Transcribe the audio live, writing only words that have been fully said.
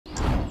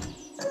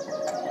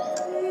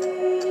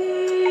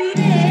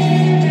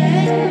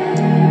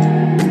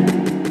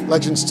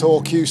Legends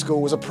Tour Q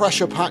School was a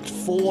pressure-packed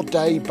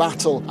 4-day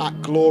battle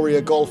at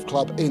Gloria Golf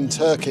Club in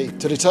Turkey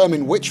to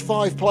determine which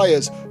 5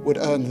 players would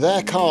earn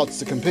their cards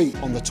to compete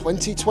on the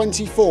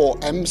 2024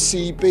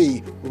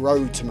 MCB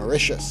Road to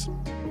Mauritius.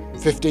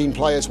 15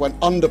 players went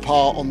under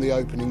par on the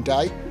opening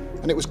day,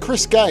 and it was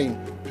Chris Gain,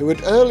 who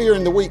had earlier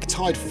in the week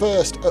tied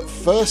first at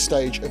first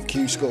stage of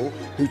Q School,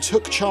 who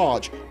took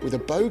charge with a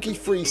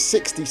bogey-free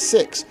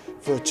 66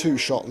 for a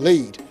 2-shot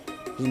lead.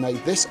 He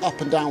made this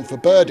up and down for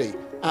birdie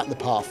at the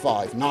par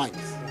 5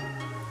 ninth.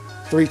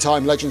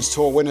 3-time Legends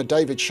Tour winner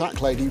David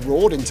Shacklady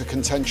roared into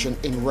contention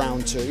in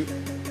round 2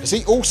 as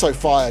he also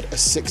fired a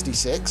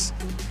 66.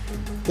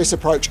 This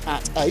approach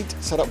at 8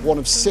 set up one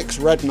of 6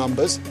 red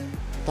numbers.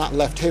 That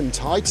left him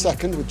tied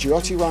second with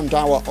Jyoti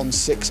Randhawa on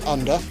 6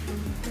 under.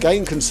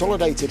 Gain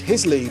consolidated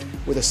his lead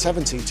with a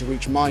 70 to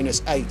reach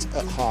 -8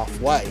 at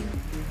halfway.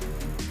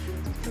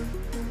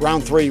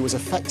 Round 3 was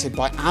affected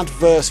by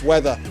adverse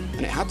weather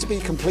and it had to be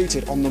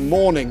completed on the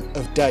morning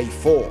of day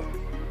 4.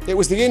 It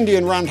was the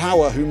Indian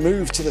Randhawa who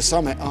moved to the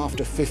summit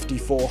after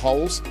 54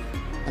 holes.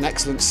 An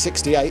excellent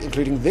 68,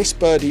 including this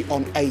birdie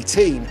on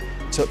 18,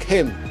 took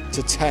him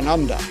to 10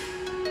 under.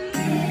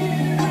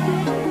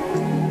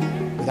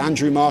 With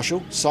Andrew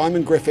Marshall,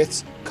 Simon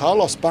Griffiths,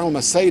 Carlos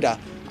Balmaceda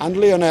and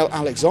Lionel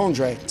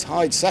Alexandre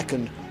tied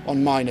second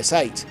on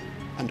 -8,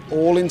 and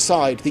all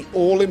inside the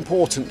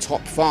all-important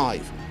top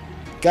 5.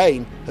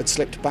 Gain had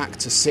slipped back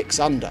to 6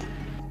 under.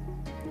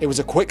 It was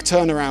a quick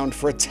turnaround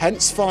for a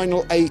tense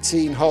final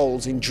 18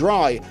 holes in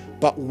dry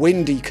but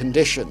windy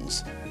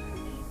conditions.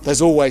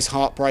 There's always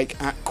heartbreak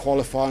at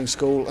qualifying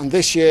school, and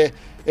this year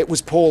it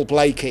was Paul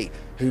Blakey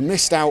who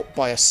missed out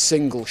by a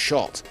single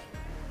shot.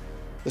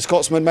 The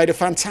Scotsman made a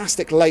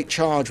fantastic late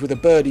charge with a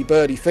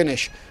birdie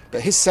finish,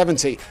 but his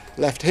 70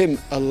 left him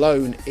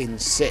alone in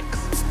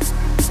 6th.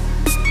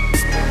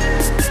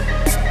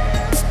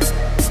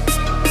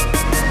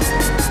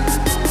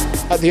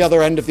 At the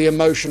other end of the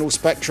emotional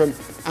spectrum,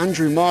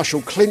 Andrew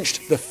Marshall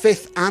clinched the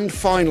 5th and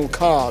final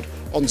card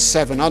on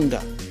 7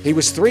 under. He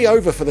was 3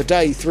 over for the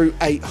day through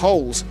 8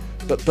 holes,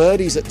 but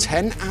birdies at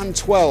 10 and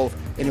 12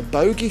 in a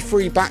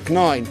bogey-free back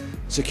 9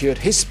 secured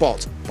his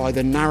spot by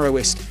the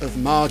narrowest of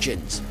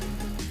margins.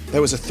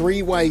 There was a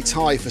 3-way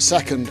tie for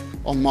second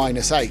on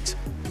 -8.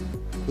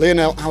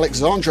 Lionel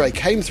Alexandre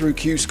came through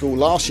Q School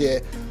last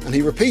year and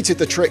he repeated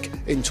the trick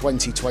in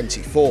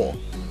 2024.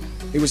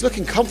 He was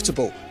looking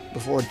comfortable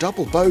before a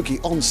double bogey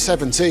on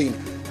 17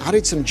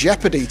 added some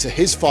jeopardy to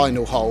his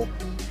final hole,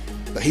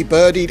 but he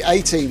birdied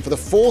 18 for the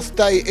 4th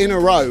day in a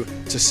row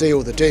to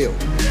seal the deal.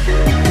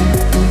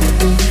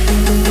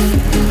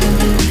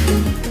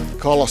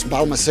 Carlos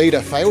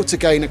Balmaceda failed to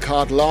gain a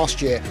card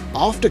last year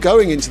after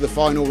going into the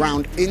final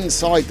round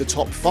inside the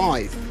top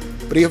 5,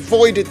 but he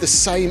avoided the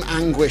same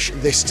anguish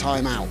this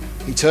time out.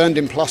 He turned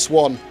in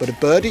 +1, but a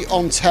birdie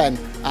on 10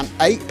 and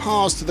 8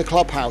 pars to the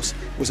clubhouse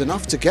was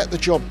enough to get the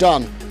job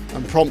done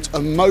and prompt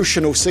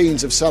emotional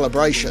scenes of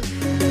celebration.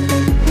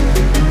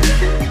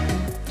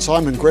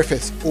 Simon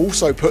Griffiths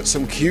also put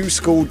some Q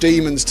School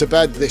demons to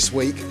bed this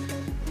week.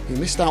 He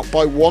missed out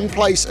by 1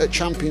 place at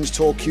Champions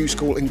Tour Q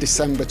School in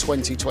December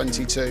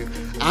 2022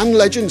 and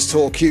Legends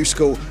Tour Q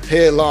School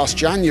here last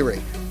January,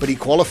 but he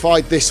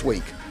qualified this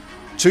week.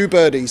 2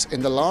 birdies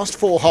in the last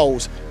 4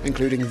 holes,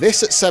 including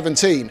this at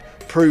 17,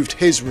 proved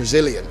his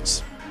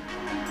resilience.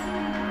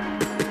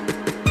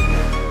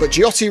 But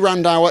Jyoti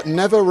Randhawa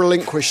never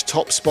relinquished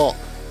top spot,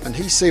 and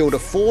he sealed a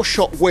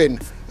 4-shot win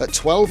at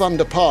 12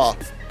 under par,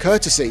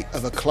 courtesy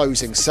of a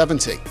closing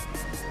 70.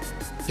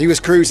 He was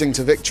cruising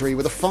to victory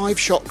with a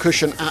 5-shot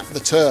cushion at the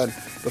turn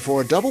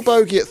before a double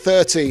bogey at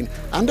 13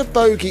 and a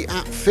bogey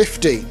at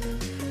 15,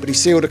 but he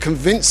sealed a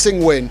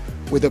convincing win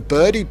with a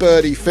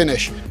birdie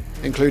finish,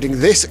 including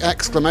this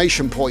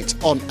exclamation point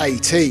on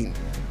 18.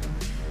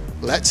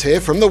 Let's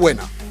hear from the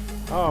winner.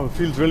 Oh, it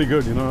feels really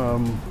good,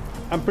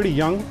 I'm pretty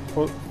young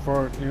for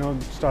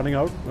starting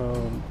out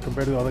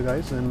compared to the other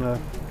guys, and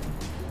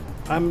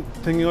I'm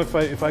thinking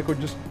if I could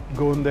just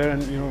go in there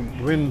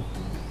and win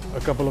a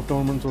couple of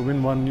tournaments or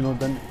win one,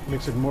 then it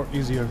makes it more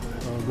easier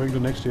going to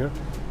next year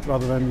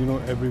rather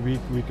than every week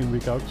in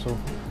week out. So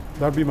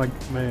that'd be my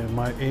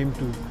aim,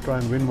 to try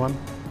and win one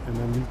and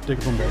then take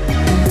it from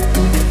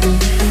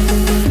there.